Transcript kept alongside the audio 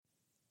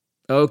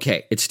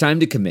Okay, it's time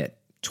to commit.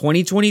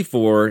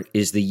 2024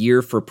 is the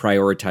year for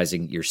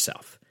prioritizing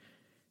yourself.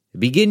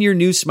 Begin your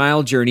new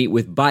smile journey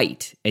with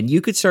Byte, and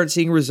you could start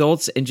seeing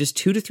results in just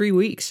 2 to 3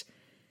 weeks.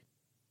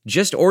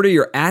 Just order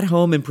your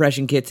at-home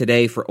impression kit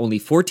today for only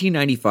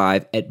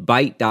 $14.95 at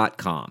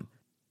Byte.com.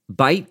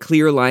 Byte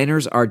clear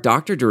liners are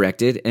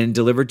doctor-directed and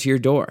delivered to your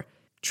door.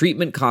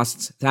 Treatment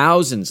costs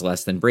thousands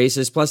less than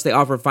braces, plus they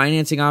offer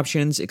financing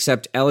options,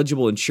 accept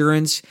eligible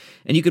insurance,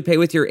 and you could pay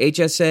with your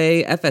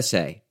HSA,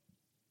 FSA.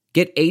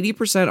 Get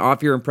 80%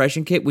 off your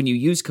impression kit when you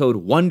use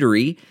code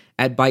WONDERY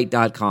at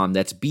Byte.com.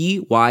 That's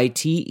BYTE.com.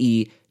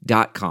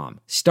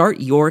 Start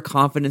your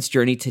confidence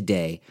journey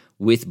today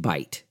with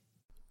Byte.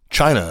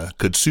 China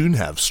could soon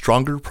have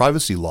stronger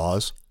privacy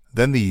laws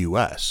than the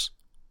U.S.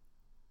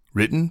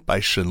 Written by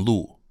Shen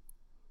Lu.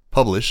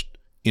 Published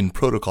in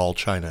Protocol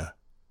China.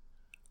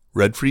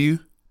 Read for you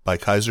by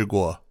Kaiser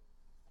Kuo.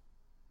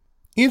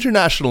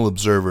 International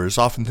observers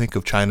often think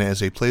of China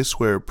as a place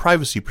where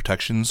privacy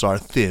protections are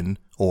thin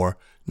or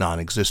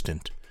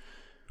non-existent.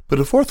 But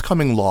a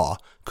forthcoming law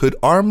could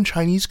arm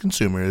Chinese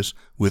consumers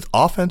with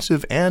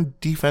offensive and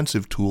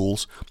defensive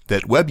tools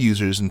that web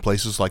users in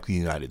places like the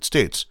United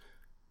States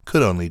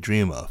could only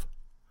dream of.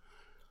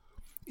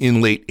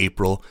 In late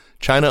April,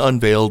 China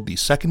unveiled the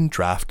second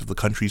draft of the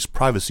country's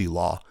privacy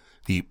law,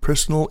 the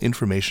Personal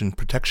Information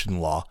Protection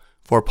Law,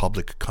 for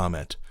public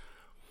comment.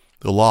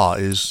 The law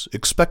is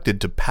expected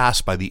to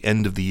pass by the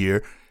end of the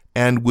year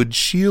and would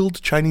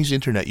shield Chinese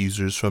internet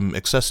users from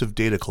excessive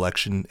data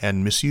collection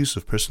and misuse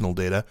of personal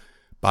data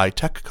by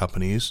tech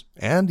companies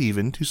and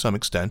even, to some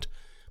extent,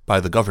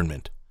 by the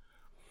government.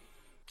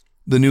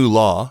 The new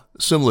law,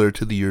 similar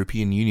to the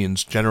European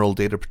Union's General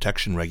Data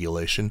Protection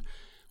Regulation,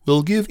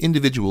 will give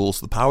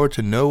individuals the power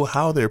to know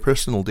how their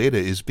personal data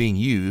is being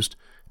used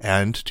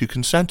and to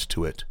consent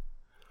to it.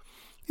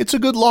 It's a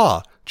good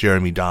law,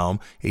 Jeremy Daum,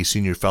 a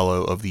senior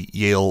fellow of the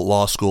Yale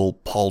Law School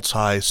Paul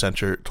Tsai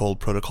Center, told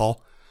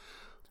Protocol.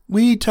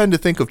 We tend to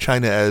think of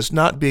China as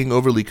not being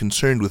overly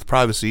concerned with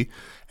privacy,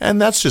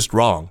 and that's just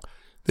wrong.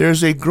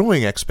 There's a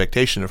growing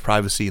expectation of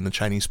privacy in the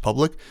Chinese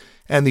public,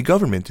 and the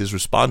government is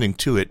responding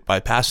to it by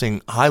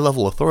passing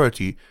high-level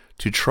authority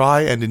to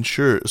try and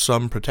ensure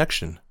some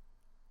protection.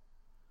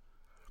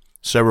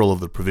 Several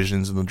of the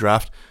provisions in the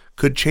draft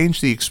could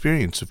change the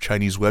experience of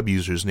Chinese web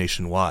users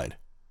nationwide.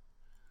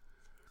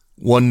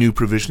 One new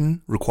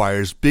provision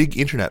requires big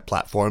internet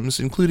platforms,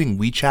 including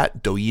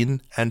WeChat,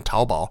 Douyin, and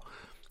Taobao,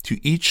 to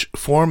each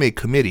form a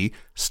committee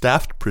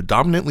staffed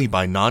predominantly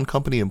by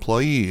non-company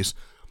employees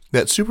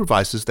that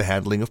supervises the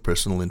handling of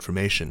personal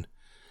information.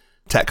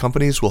 Tech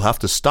companies will have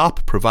to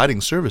stop providing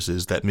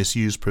services that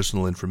misuse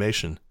personal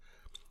information.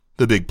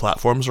 The big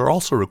platforms are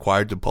also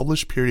required to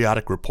publish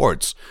periodic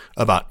reports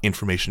about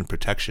information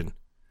protection.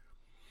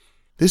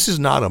 This is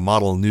not a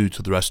model new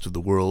to the rest of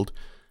the world.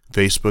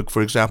 Facebook,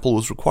 for example,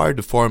 was required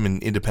to form an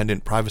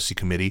independent privacy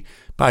committee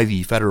by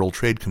the Federal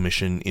Trade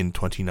Commission in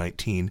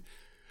 2019.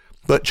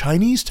 But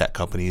Chinese tech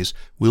companies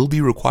will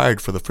be required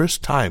for the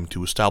first time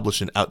to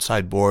establish an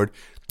outside board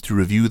to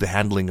review the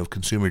handling of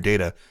consumer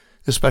data,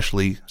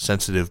 especially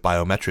sensitive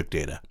biometric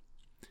data.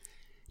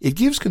 It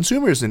gives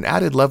consumers an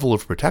added level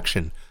of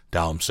protection,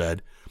 Daum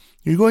said.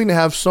 You're going to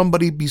have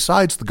somebody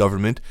besides the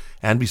government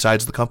and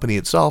besides the company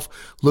itself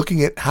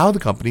looking at how the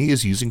company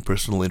is using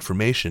personal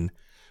information,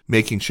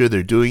 making sure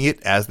they're doing it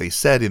as they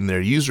said in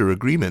their user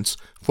agreements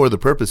for the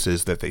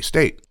purposes that they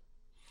state.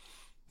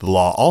 The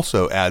law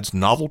also adds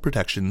novel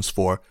protections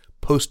for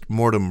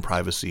post-mortem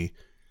privacy.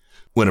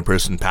 When a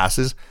person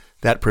passes,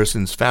 that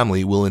person's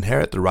family will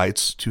inherit the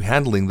rights to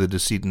handling the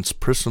decedent's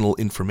personal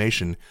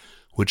information,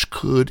 which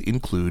could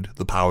include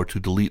the power to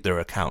delete their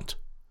account.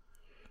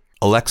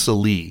 Alexa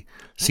Lee,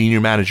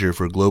 Senior Manager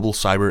for Global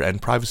Cyber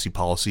and Privacy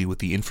Policy with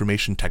the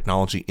Information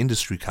Technology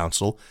Industry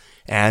Council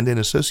and an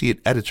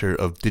Associate Editor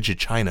of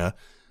DigiChina,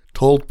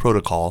 told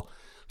Protocol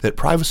that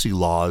privacy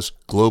laws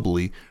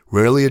globally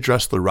rarely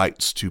address the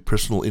rights to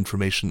personal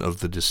information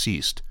of the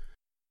deceased.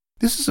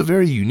 This is a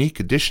very unique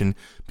addition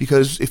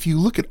because if you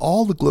look at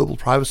all the global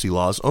privacy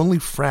laws, only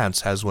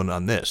France has one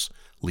on this,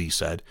 Lee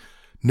said.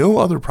 No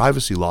other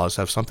privacy laws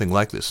have something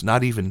like this,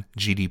 not even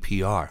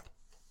GDPR.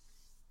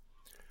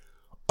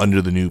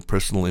 Under the new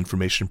Personal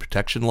Information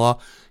Protection Law,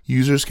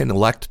 users can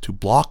elect to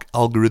block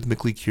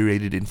algorithmically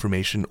curated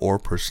information or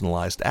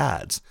personalized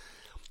ads.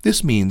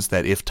 This means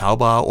that if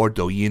Taobao or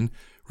Douyin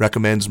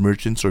recommends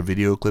merchants or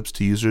video clips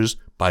to users,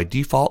 by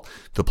default,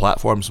 the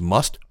platforms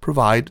must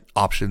provide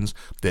options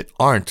that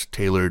aren't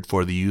tailored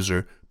for the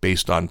user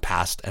based on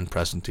past and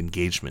present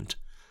engagement.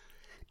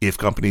 If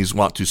companies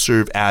want to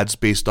serve ads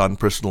based on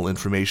personal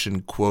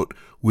information, quote,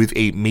 with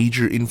a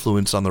major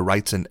influence on the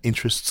rights and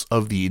interests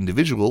of the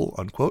individual,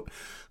 unquote,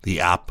 the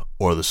app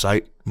or the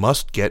site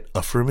must get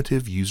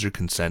affirmative user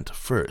consent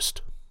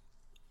first.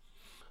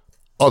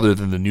 Other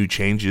than the new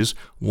changes,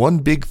 one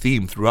big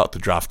theme throughout the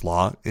draft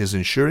law is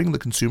ensuring the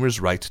consumer's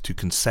right to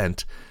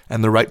consent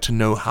and the right to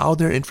know how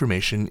their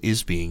information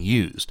is being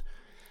used.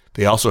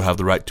 They also have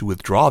the right to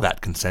withdraw that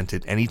consent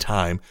at any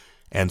time,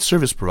 and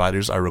service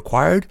providers are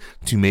required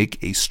to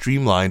make a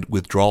streamlined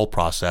withdrawal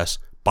process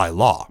by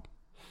law.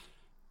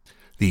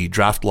 The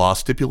draft law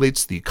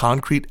stipulates the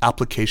concrete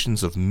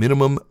applications of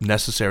minimum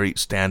necessary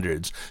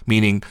standards,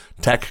 meaning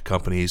tech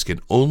companies can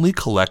only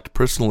collect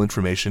personal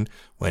information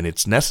when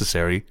it's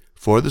necessary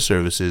for the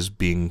services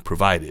being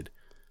provided.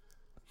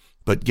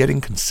 But getting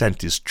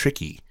consent is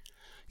tricky.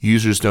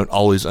 Users don't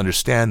always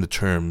understand the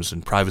terms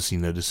and privacy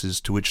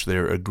notices to which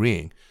they're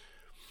agreeing.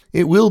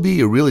 It will be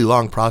a really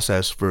long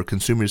process for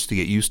consumers to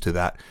get used to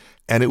that,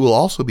 and it will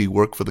also be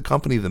work for the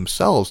company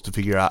themselves to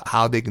figure out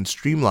how they can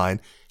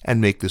streamline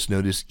and make this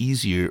notice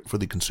easier for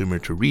the consumer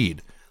to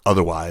read.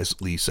 Otherwise,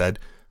 Lee said,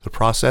 the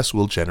process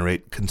will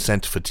generate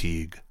consent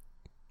fatigue.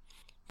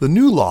 The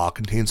new law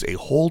contains a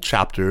whole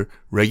chapter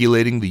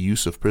regulating the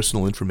use of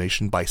personal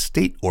information by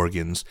state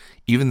organs,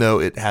 even though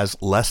it has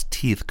less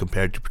teeth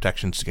compared to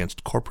protections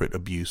against corporate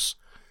abuse.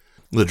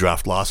 The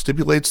draft law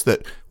stipulates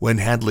that when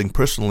handling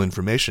personal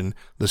information,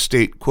 the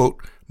state,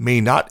 quote, may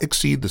not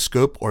exceed the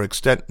scope or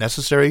extent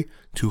necessary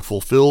to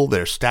fulfill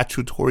their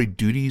statutory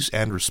duties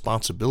and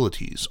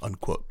responsibilities,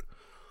 unquote.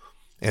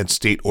 And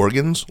state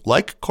organs,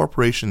 like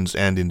corporations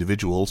and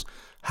individuals,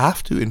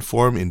 have to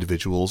inform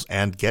individuals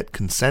and get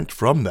consent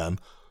from them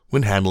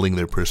when handling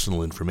their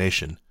personal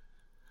information.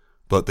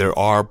 But there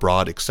are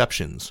broad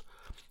exceptions.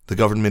 The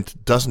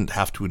government doesn't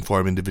have to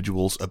inform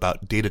individuals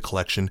about data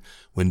collection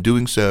when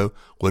doing so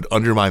would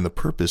undermine the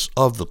purpose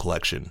of the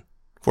collection,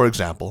 for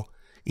example,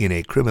 in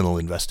a criminal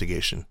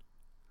investigation.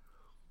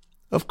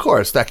 Of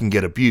course, that can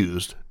get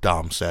abused,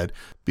 Dom said,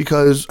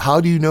 because how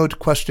do you know to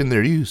question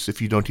their use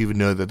if you don't even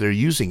know that they're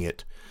using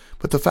it?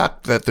 But the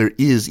fact that there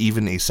is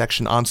even a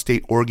section on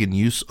state organ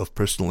use of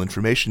personal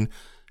information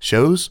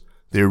shows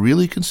they're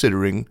really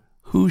considering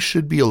who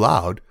should be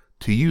allowed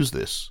to use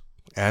this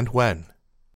and when.